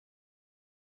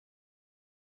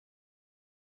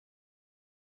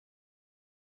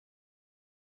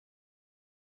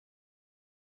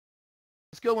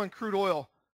go in crude oil.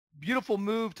 Beautiful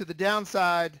move to the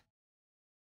downside.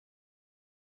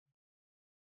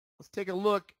 Let's take a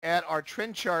look at our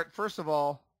trend chart first of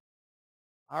all.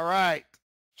 All right,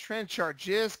 trend chart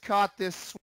just caught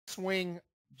this swing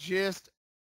just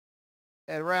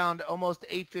at around almost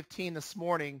 8:15 this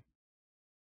morning.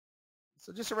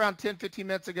 So just around 10-15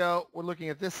 minutes ago, we're looking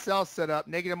at this sell setup,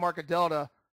 negative market delta,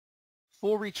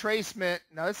 full retracement.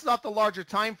 Now this is off the larger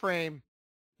time frame.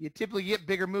 You typically get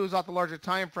bigger moves off the larger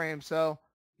time frame. So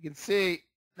you can see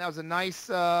that was a nice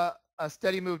a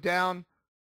steady move down.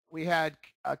 We had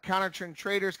counter trend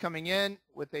traders coming in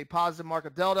with a positive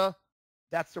market delta.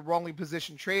 That's the wrongly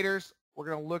positioned traders. We're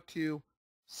going to look to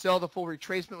sell the full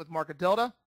retracement with market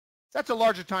delta. So that's a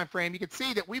larger time frame. You can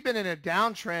see that we've been in a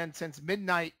downtrend since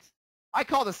midnight. I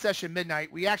call the session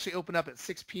midnight. We actually opened up at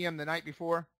 6 p.m. the night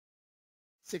before,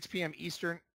 6 p.m.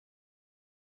 Eastern.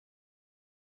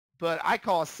 But I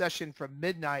call a session from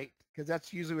midnight because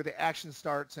that's usually where the action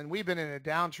starts. And we've been in a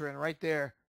downtrend right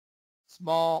there.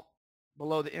 Small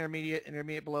below the intermediate,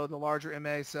 intermediate below the larger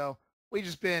MA. So we've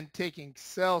just been taking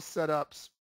sell setups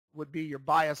would be your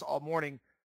bias all morning.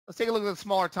 Let's take a look at the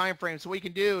smaller time frames. So what you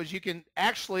can do is you can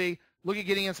actually look at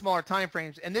getting in smaller time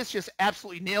frames. And this just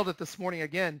absolutely nailed it this morning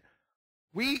again.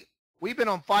 We've been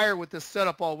on fire with this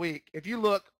setup all week. If you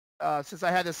look, since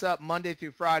I had this up Monday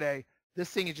through Friday, this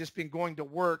thing has just been going to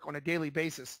work on a daily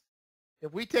basis.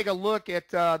 If we take a look at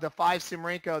the 5 sim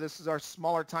Renko, this is our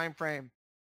smaller time frame.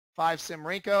 5 sim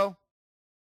Renko.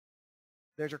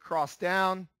 There's your cross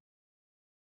down.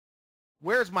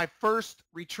 Where's my first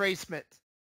retracement?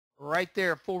 Right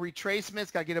there, full retracement.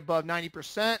 It's got to get above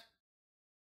 90%.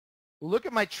 Look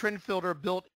at my trend filter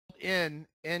built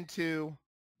into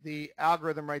the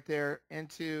algorithm right there,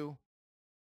 into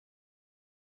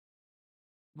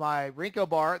my Renko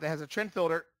bar that has a trend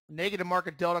filter, negative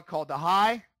market delta called the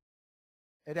high.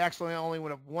 It actually only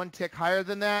went up 1 tick higher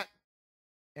than that.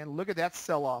 And look at that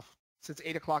sell-off since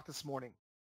 8 o'clock this morning.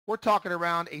 We're talking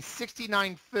around a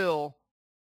 69 fill,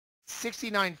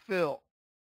 69 fill.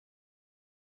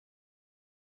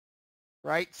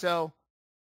 Right? So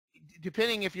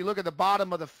depending if you look at the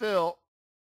bottom of the fill,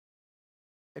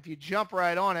 if you jump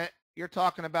right on it, you're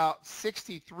talking about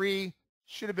 63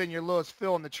 should have been your lowest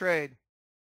fill in the trade.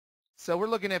 So we're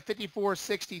looking at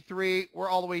 54.63. We're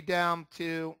all the way down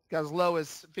to as low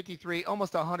as 53,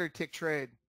 almost a 100 tick trade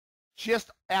just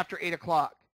after 8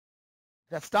 o'clock.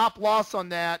 That stop loss on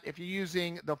that, if you're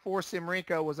using the 4 sim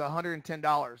Renko, was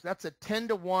 $110. That's a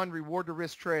 10-to-1 reward to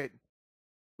risk trade.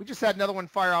 We just had another one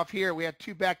fire off here. We had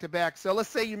 2 back-to-back. So let's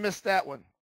say you missed that one.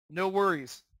 No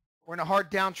worries. We're in a hard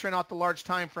downtrend off the large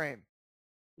time frame.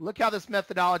 Look how this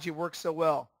methodology works so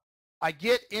well. I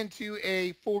get into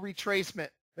a full retracement.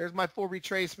 There's my full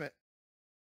retracement.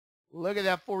 Look at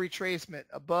that full retracement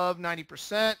above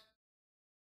 90%.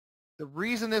 The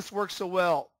reason this works so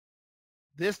well,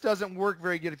 this doesn't work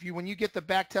very good. When you get the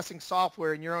back testing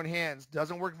software in your own hands,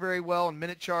 doesn't work very well in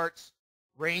minute charts.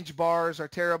 Range bars are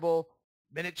terrible.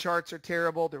 Minute charts are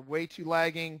terrible. They're way too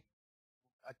lagging.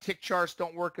 Tick charts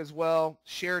don't work as well.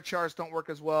 Share charts don't work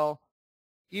as well.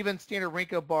 Even standard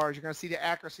Renko bars, you're going to see the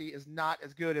accuracy is not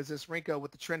as good as this Renko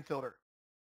with the trend filter.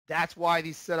 That's why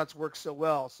these setups work so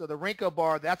well. So the Renko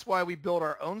bar, that's why we built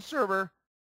our own server.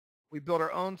 We built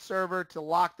our own server to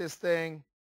lock this thing.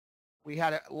 We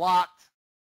had it locked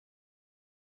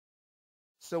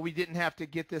so we didn't have to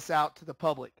get this out to the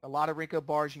public. A lot of Renko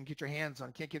bars you can get your hands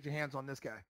on. Can't get your hands on this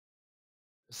guy.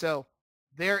 So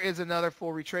there is another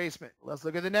full retracement. Let's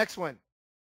look at the next one.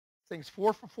 This thing's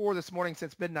 4 for 4 this morning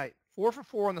since midnight. 4 for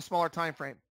 4 on the smaller time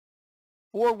frame.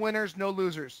 4 winners, no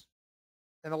losers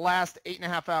in the last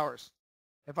 8.5 hours.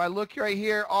 If I look right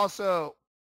here also,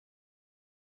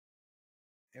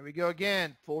 here we go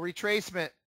again, full retracement.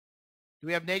 Do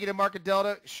we have negative market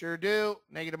delta? Sure do.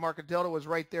 Negative market delta was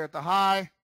right there at the high.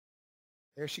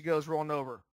 There she goes rolling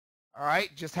over. All right,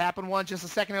 just happened one just a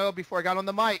second ago before I got on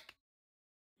the mic.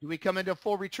 Do we come into a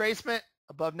full retracement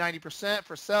above 90%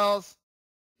 for sells?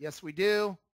 Yes, we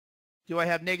do. Do I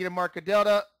have negative market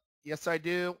delta? Yes, I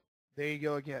do. There you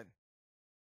go again.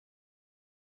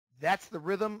 That's the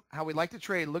rhythm, how we like to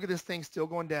trade. Look at this thing still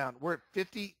going down. We're at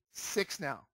 56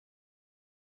 now.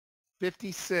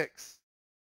 56.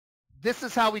 This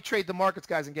is how we trade the markets,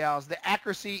 guys and gals. The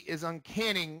accuracy is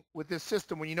uncanny with this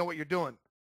system when you know what you're doing.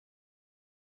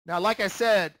 Now, like I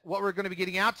said, what we're going to be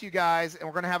getting out to you guys, and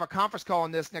we're going to have a conference call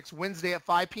on this next Wednesday at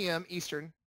 5 p.m.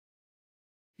 Eastern.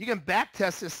 You can back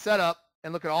test this setup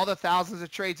and look at all the thousands of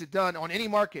trades it's done on any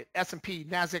market, S&P,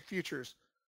 NASDAQ futures,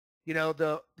 you know,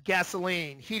 the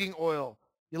gasoline, heating oil.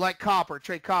 You like copper,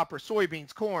 trade copper,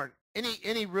 soybeans, corn,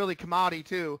 any really commodity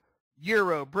too.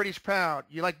 euro, British pound.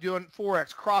 You like doing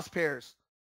Forex, cross pairs,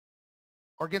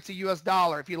 or against the US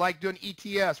dollar. If you like doing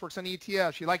ETFs, works on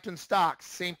ETFs. You like doing stocks,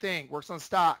 same thing, works on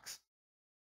stocks.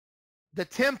 The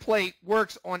template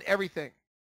works on everything.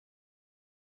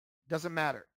 Doesn't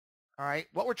matter. All right.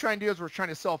 What we're trying to do is we're trying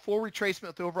to sell full retracement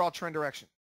with the overall trend direction.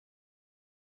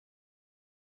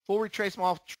 Full retracement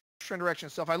off trend direction.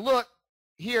 So if I look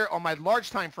here on my large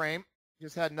time frame,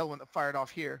 just had another one that fired off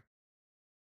here.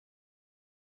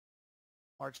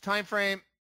 Large time frame.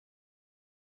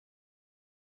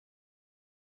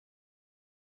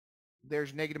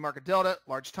 There's negative market delta,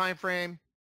 large time frame.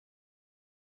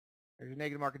 There's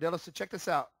negative market delta. So check this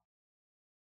out.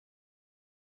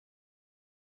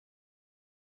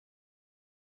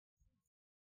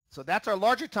 So that's our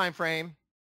larger time frame.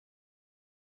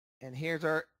 And here's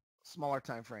our smaller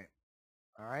time frame.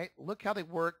 All right, look how they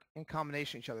work in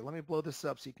combination with each other. Let me blow this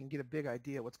up so you can get a big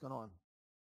idea what's going on.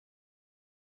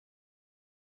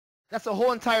 That's the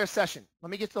whole entire session. Let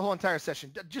me get to the whole entire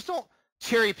session. Just don't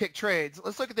cherry pick trades.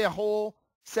 Let's look at the whole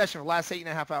session for the last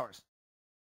 8.5 hours.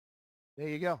 There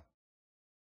you go.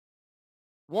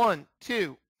 1,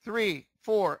 2, 3,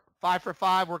 4, 5 for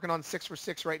 5, working on 6 for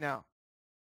 6 right now.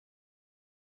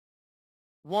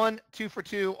 1, 2 for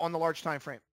 2 on the large time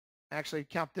frame. Actually,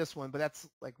 count this one, but that's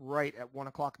like right at 1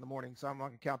 o'clock in the morning, so I'm not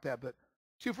going to count that. But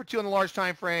 2 for 2 on the large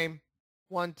time frame.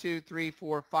 1, 2, 3,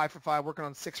 4, 5 for 5, working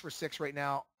on 6 for 6 right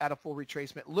now at a full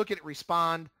retracement. Look at it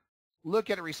respond. Look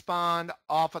at it respond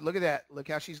off. Look at that. Look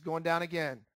how she's going down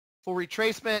again. Full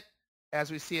retracement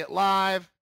as we see it live.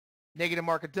 Negative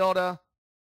market delta.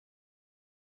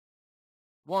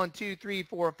 1, 2, 3,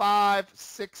 4, 5,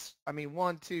 6.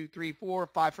 1, 2, 3, 4,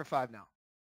 5 for 5 now.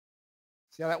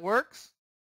 See how that works?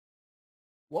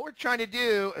 What we're trying to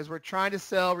do is we're trying to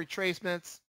sell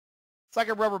retracements. It's like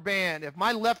a rubber band. If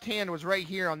my left hand was right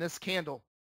here on this candle,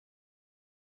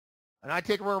 and I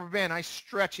take a rubber band, I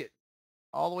stretch it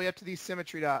all the way up to these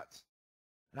symmetry dots,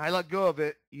 and I let go of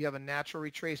it, you have a natural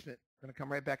retracement. Going to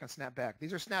come right back and snap back.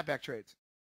 These are snapback trades.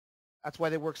 That's why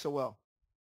they work so well.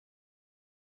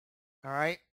 All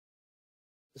right.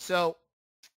 So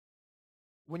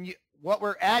what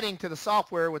we're adding to the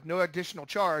software with no additional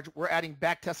charge, we're adding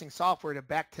back testing software to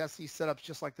back test these setups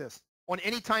just like this on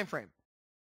any time frame,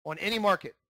 on any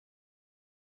market.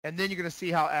 And then you're going to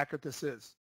see how accurate this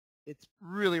is. It's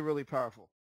really, really powerful.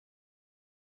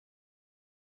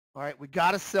 All right, we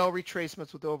got to sell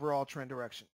retracements with overall trend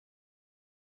direction.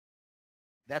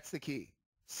 That's the key.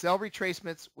 Sell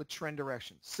retracements with trend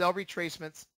direction. Sell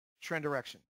retracements, trend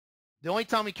direction. The only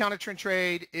time we counter trend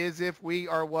trade is if we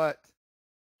are what?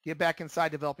 Get back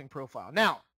inside developing profile.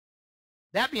 Now,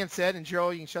 that being said, and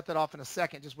Gerald, you can shut that off in a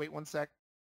second. Just wait 1 sec.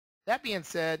 That being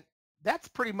said, that's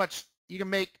pretty much, you can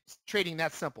make trading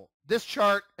that simple. This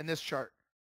chart and this chart.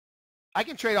 I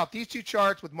can trade off these two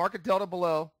charts with market delta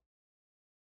below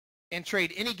and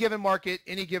trade any given market,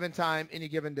 any given time, any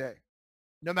given day.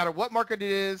 No matter what market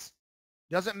it is,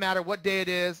 doesn't matter what day it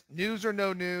is, news or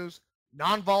no news,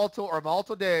 non-volatile or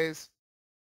volatile days.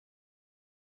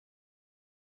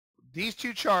 These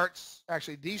two charts,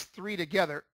 actually these three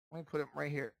together, let me put them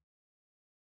right here.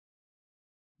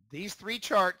 These three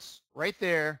charts right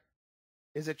there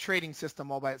is a trading system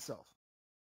all by itself.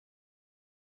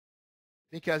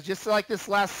 Because just like this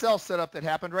last sell setup that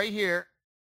happened right here,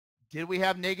 did we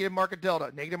have negative market delta?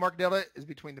 Negative market delta is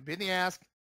between the bid and the ask.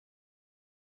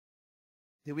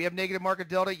 Did we have negative market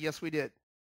delta? Yes, we did.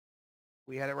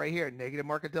 We had it right here, negative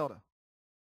market delta.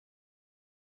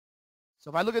 So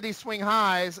if I look at these swing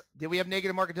highs, did we have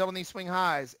negative market delta in these swing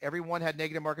highs? Everyone had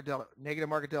negative market delta, negative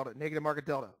market delta, negative market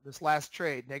delta. This last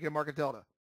trade, negative market delta.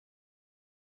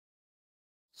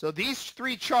 So these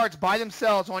three charts by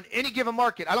themselves on any given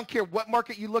market, I don't care what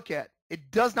market you look at,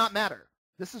 it does not matter.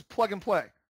 This is plug and play.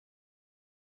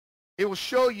 It will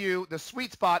show you the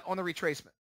sweet spot on the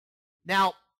retracement.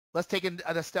 Now, let's take it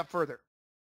a step further.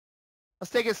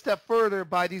 Let's take it a step further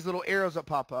by these little arrows that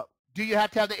pop up. Do you have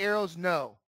to have the arrows?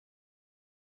 No.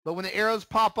 But when the arrows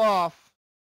pop off,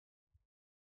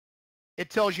 it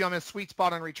tells you I'm in a sweet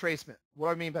spot on retracement. What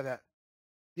do I mean by that?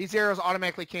 These arrows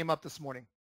automatically came up this morning,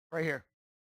 right here.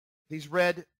 These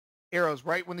red arrows,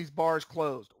 right when these bars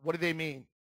closed. What do they mean?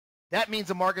 That means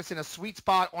the market's in a sweet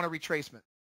spot on a retracement.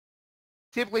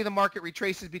 Typically, the market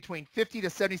retraces between 50 to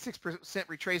 76%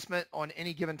 retracement on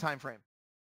any given time frame.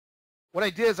 What I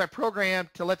did is I programmed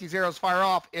to let these arrows fire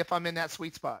off if I'm in that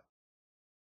sweet spot.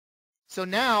 So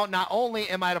now, not only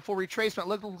am I at a full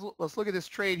retracement, let's look at this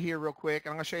trade here real quick,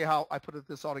 and I'm going to show you how I put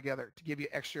this all together to give you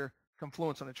extra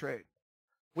confluence on the trade.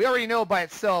 We already know by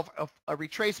itself a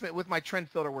retracement with my trend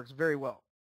filter works very well.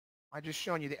 I just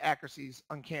shown you the accuracy is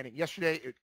uncanny. Yesterday,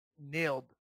 it nailed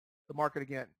the market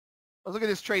again. Let's look at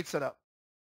this trade setup.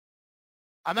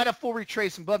 I'm at a full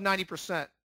retracement above 90%.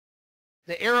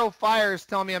 The arrow fire is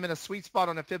telling me I'm in a sweet spot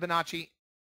on the Fibonacci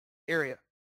area.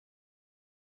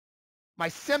 My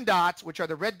sim dots, which are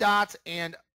the red dots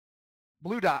and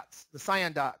blue dots, the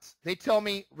cyan dots, they tell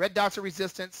me red dots are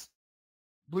resistance,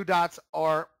 blue dots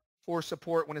are for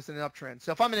support when it's in an uptrend.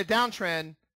 So if I'm in a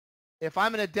downtrend,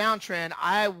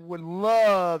 I would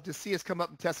love to see us come up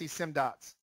and test these sim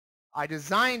dots. I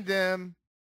designed them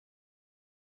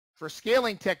for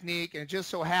scaling technique, and it just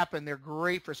so happened they're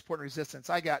great for support and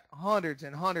resistance. I got hundreds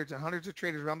and hundreds and hundreds of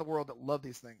traders around the world that love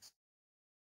these things.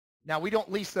 Now, we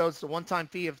don't lease those. It's a one-time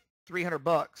fee of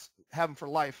 $300, have them for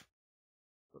life.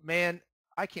 But man,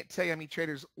 I can't tell you how many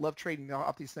traders love trading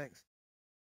off these things.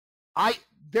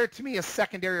 They're to me a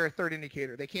secondary or a third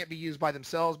indicator. They can't be used by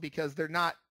themselves because they're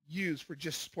not used for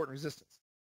just support and resistance.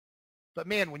 But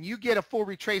man, when you get a full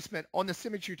retracement on the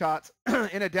symmetry dots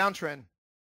in a downtrend,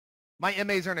 my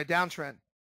MAs are in a downtrend.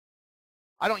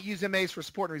 I don't use MAs for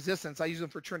support and resistance. I use them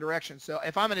for trend direction. So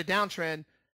if I'm in a downtrend,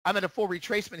 I'm at a full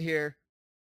retracement here.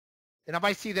 And if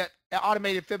I see that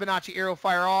automated Fibonacci arrow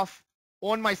fire off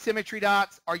on my symmetry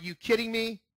dots, are you kidding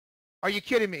me? Are you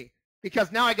kidding me?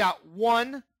 Because now I got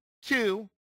 1, 2,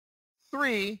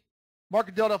 3,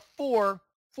 market delta 4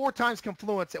 times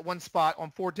confluence at one spot on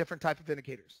 4 different type of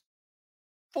indicators.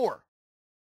 4.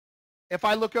 If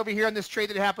I look over here on this trade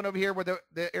that happened over here where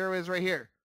the arrow is right here,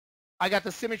 I got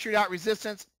the symmetry dot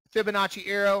resistance, Fibonacci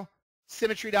arrow,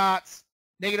 symmetry dots,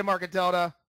 negative market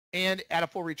delta, and at a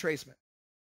full retracement.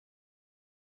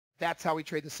 That's how we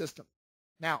trade the system.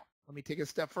 Now, let me take it a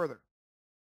step further.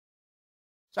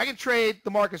 So I can trade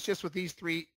the markets just with these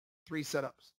three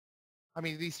setups. I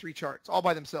mean, these 3 charts all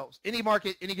by themselves. Any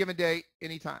market, any given day,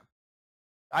 anytime.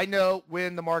 I know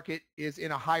when the market is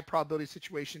in a high probability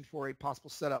situation for a possible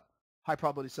setup, high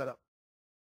probability setup.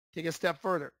 Take it a step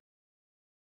further.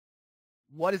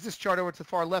 What is this chart over to the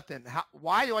far left in?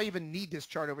 Why do I even need this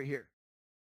chart over here?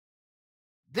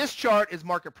 This chart is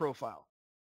market profile.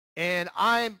 And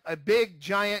I'm a big,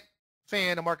 giant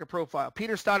fan of market profile.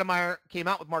 Peter Stoudemire came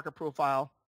out with market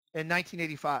profile in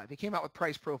 1985. He came out with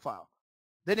price profile.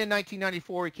 Then in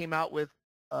 1994, he came out with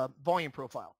volume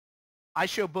profile. I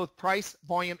show both price,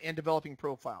 volume, and developing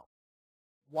profile.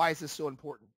 Why is this so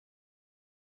important?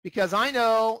 Because I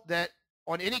know that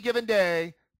on any given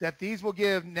day that these will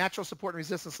give natural support and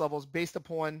resistance levels based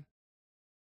upon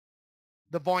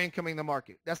the volume coming in the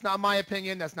market. That's not my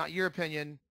opinion. That's not your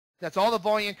opinion. That's all the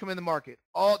volume coming in the market.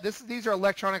 These are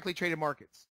electronically traded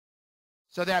markets.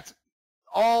 So that's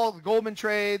all the Goldman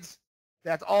trades.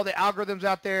 That's all the algorithms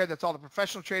out there. That's all the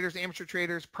professional traders, amateur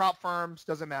traders, prop firms,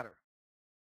 doesn't matter.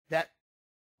 That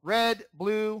red,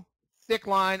 blue, thick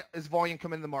line is volume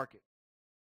coming in the market.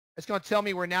 It's going to tell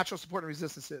me where natural support and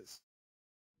resistance is.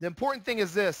 The important thing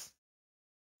is this.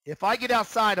 If I get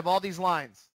outside of all these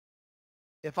lines,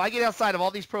 if I get outside of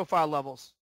all these profile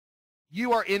levels,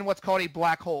 you are in what's called a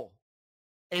black hole.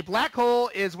 A black hole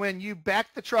is when you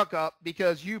back the truck up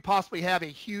because you possibly have a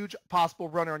huge possible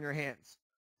runner on your hands.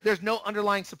 There's no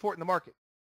underlying support in the market.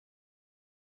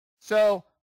 So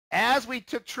as we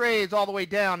took trades all the way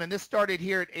down, and this started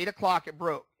here at 8 o'clock, it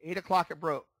broke. 8 o'clock, it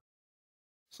broke.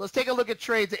 So let's take a look at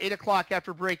trades at 8 o'clock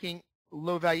after breaking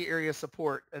low value area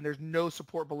support, and there's no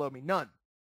support below me. None.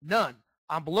 None.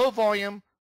 I'm below volume,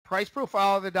 price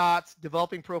profile of the dots,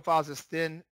 developing profiles is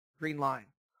thin green line.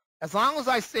 As long as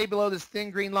I stay below this thin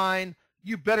green line,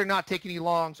 you better not take any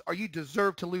longs or you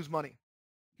deserve to lose money.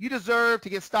 You deserve to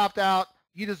get stopped out.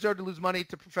 You deserve to lose money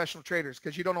to professional traders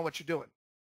because you don't know what you're doing.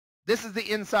 This is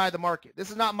the inside of the market. This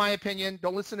is not my opinion.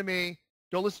 Don't listen to me.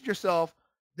 Don't listen to yourself.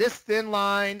 This thin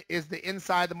line is the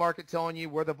inside of the market telling you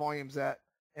where the volume's at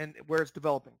and where it's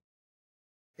developing.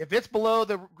 If it's below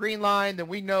the green line, then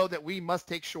we know that we must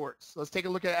take shorts. So let's take a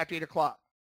look at it after 8 o'clock.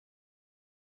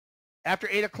 After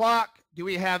 8 o'clock, do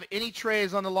we have any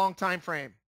trades on the long time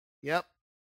frame? Yep.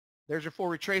 There's your full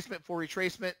retracement, full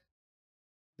retracement.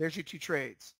 There's your 2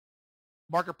 trades.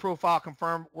 Market profile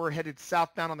confirmed. We're headed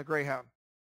southbound on the Greyhound.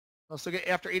 Let's look at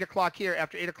after 8 o'clock here.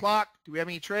 After 8 o'clock, do we have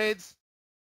any trades?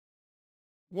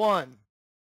 1,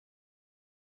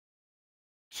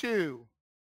 2,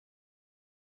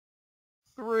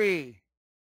 3,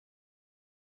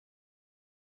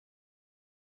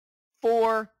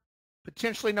 4,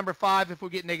 potentially number 5 if we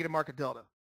get negative market delta.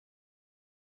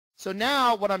 So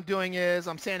now what I'm doing is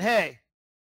I'm saying, hey,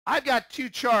 I've got 2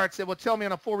 charts that will tell me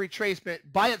on a full retracement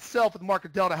by itself with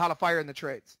market delta how to fire in the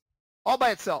trades. All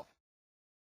by itself.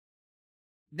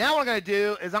 Now what I'm going to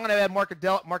do is I'm going to add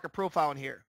market profile in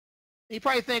here. You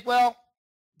probably think, well,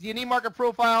 do you need market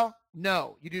profile?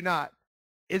 No, you do not.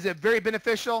 Is it very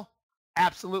beneficial?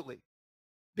 Absolutely.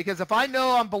 Because if I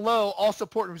know I'm below all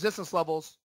support and resistance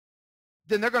levels,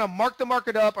 then they're going to mark the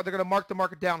market up or they're going to mark the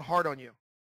market down hard on you.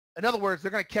 In other words,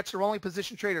 they're going to catch the rolling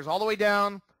position traders all the way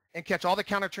down and catch all the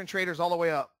counter trend traders all the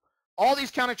way up. All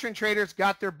these counter trend traders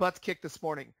got their butts kicked this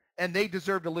morning, and they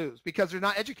deserve to lose because they're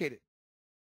not educated.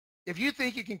 If you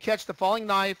think you can catch the falling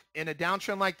knife in a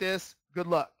downtrend like this, good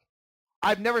luck.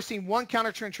 I've never seen one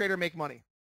counter trend trader make money,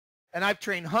 and I've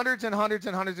trained hundreds and hundreds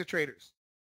and hundreds of traders.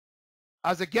 I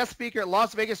was a guest speaker at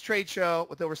Las Vegas Trade Show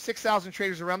with over 6,000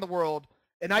 traders around the world,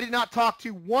 and I did not talk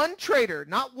to one trader,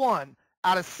 not one,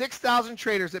 out of 6,000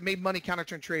 traders that made money counter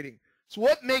trend trading. So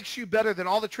what makes you better than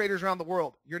all the traders around the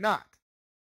world? You're not.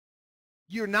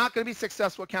 You're not going to be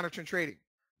successful at counter trend trading.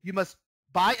 You must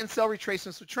buy and sell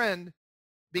retracements with trend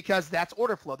because that's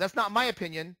order flow. That's not my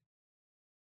opinion.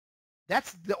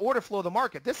 That's the order flow of the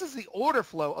market. This is the order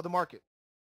flow of the market.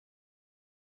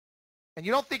 And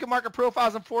you don't think a market profile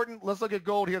is important? Let's look at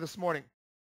gold here this morning.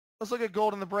 Let's look at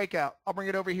gold in the breakout. I'll bring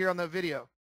it over here on the video.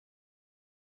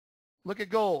 Look at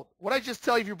gold. What I just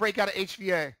tell you, if you break out of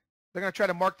HVA, they're going to try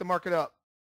to mark the market up.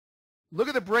 Look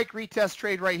at the break retest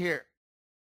trade right here.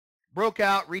 Broke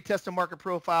out, retest the market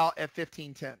profile at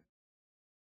 1510.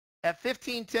 At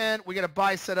 1510, we got a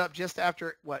buy set up just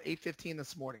after, what, 8:15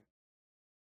 this morning.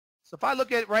 So if I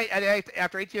look at right at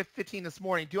after 8:15 this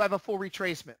morning, do I have a full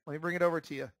retracement? Let me bring it over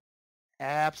to you.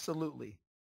 Absolutely.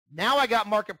 Now I got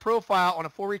market profile on a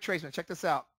full retracement. Check this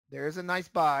out. There's a nice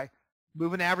buy.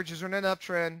 Moving averages are in an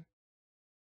uptrend.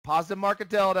 Positive market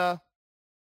delta.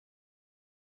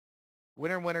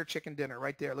 Winner, winner, chicken dinner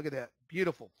right there. Look at that.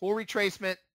 Beautiful. Full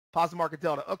retracement, positive market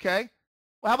delta. Okay.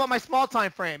 Well, how about my small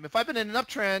time frame? If I've been in an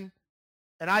uptrend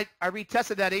and I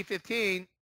retested that 8:15,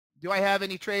 do I have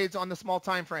any trades on the small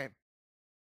time frame?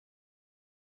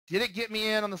 Did it get me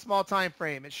in on the small time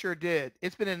frame? It sure did.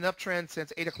 It's been in an uptrend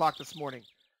since 8 o'clock this morning.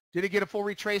 Did it get a full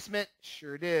retracement?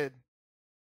 Sure did.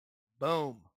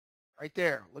 Boom. Right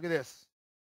there. Look at this.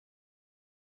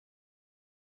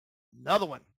 Another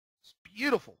one. It's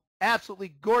beautiful. Absolutely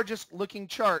gorgeous looking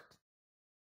chart.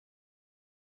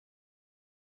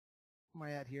 Where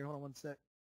am I at here? Hold on one sec.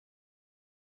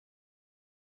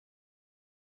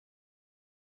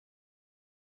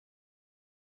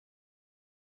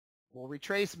 Full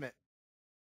retracement.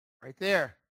 Right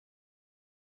there.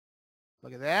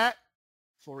 Look at that.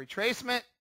 Full retracement.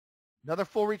 Another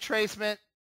full retracement.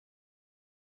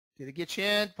 Did it get you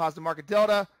in? Positive market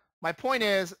delta. My point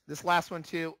is, this last one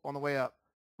too, on the way up.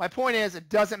 My point is, it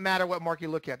doesn't matter what market you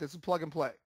look at. This is plug and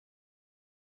play.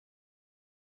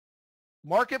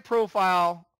 Market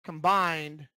profile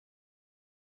combined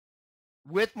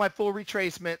with my full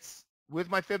retracements, with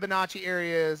my Fibonacci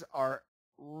areas are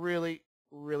really,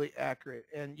 really accurate.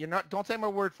 And don't take my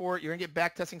word for it. You're gonna get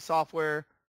back testing software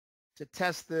to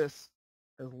test this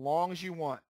as long as you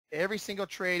want. Every single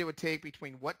trade it would take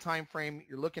between what time frame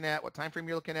you're looking at, what time frame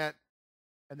you're looking at,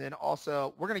 and then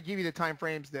also we're going to give you the time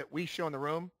frames that we show in the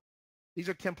room. These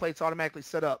are templates automatically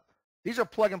set up. These are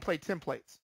plug and play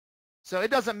templates. So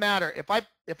it doesn't matter if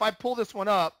I pull this one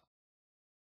up.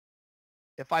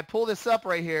 If I pull this up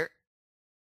right here,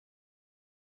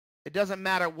 it doesn't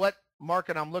matter what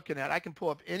market I'm looking at. I can pull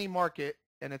up any market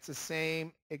and it's the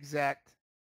same exact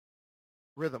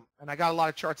rhythm. And I got a lot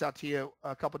of charts out to you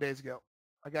a couple days ago.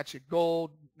 I got you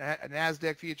gold,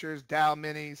 NASDAQ futures, Dow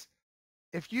minis.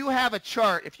 If you have a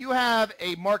chart, if you have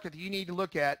a market that you need to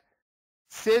look at,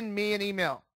 send me an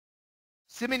email.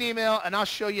 Send me an email and I'll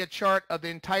show you a chart of the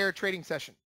entire trading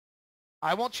session.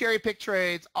 I won't cherry pick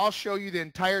trades. I'll show you the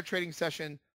entire trading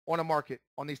session on a market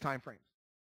on these time frames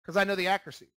because I know the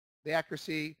accuracy. The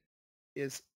accuracy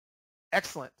is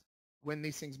excellent when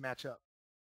these things match up.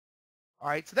 All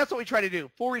right, so that's what we try to do.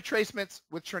 Full retracements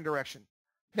with trend direction.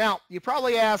 Now, you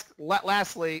probably ask,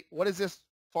 lastly, what is this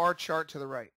far chart to the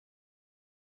right?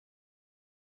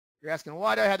 You're asking,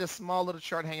 why do I have this small little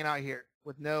chart hanging out here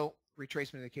with no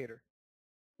retracement indicator?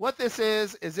 What this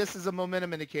is this is a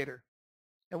momentum indicator.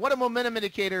 And what a momentum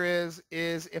indicator is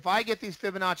if I get these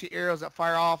Fibonacci arrows that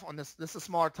fire off on this is a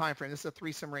smaller time frame. This is a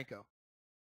 3 Simrenko.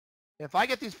 If I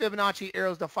get these Fibonacci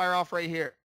arrows to fire off right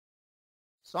here,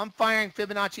 so I'm firing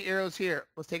Fibonacci arrows here.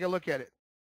 Let's take a look at it.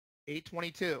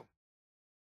 822.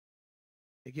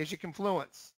 It gives you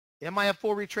confluence. Am I a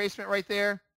full retracement right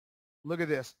there? Look at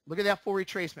this. Look at that full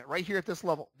retracement right here at this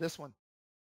level, this one.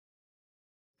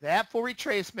 That full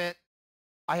retracement,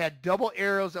 I had double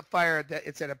arrows that fired that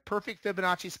it's at a perfect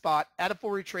Fibonacci spot at a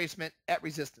full retracement at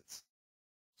resistance.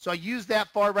 So I used that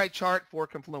far right chart for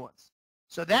confluence.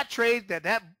 So that trade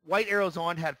that white arrow's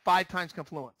on had 5 times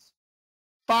confluence.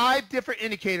 5 different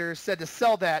indicators said to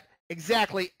sell that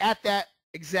exactly at that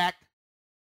exact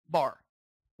bar.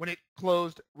 when it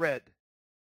closed red.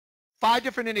 5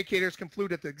 different indicators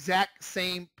conflued at the exact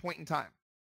same point in time.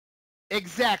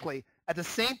 Exactly. At the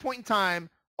same point in time,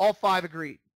 all 5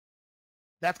 agreed.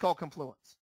 That's called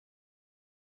confluence.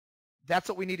 That's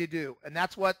what we need to do. And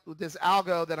that's what this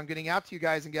algo that I'm getting out to you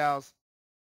guys and gals,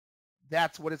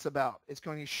 that's what it's about. It's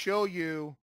going to show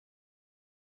you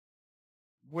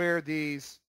where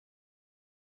these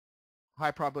high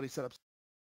probability setups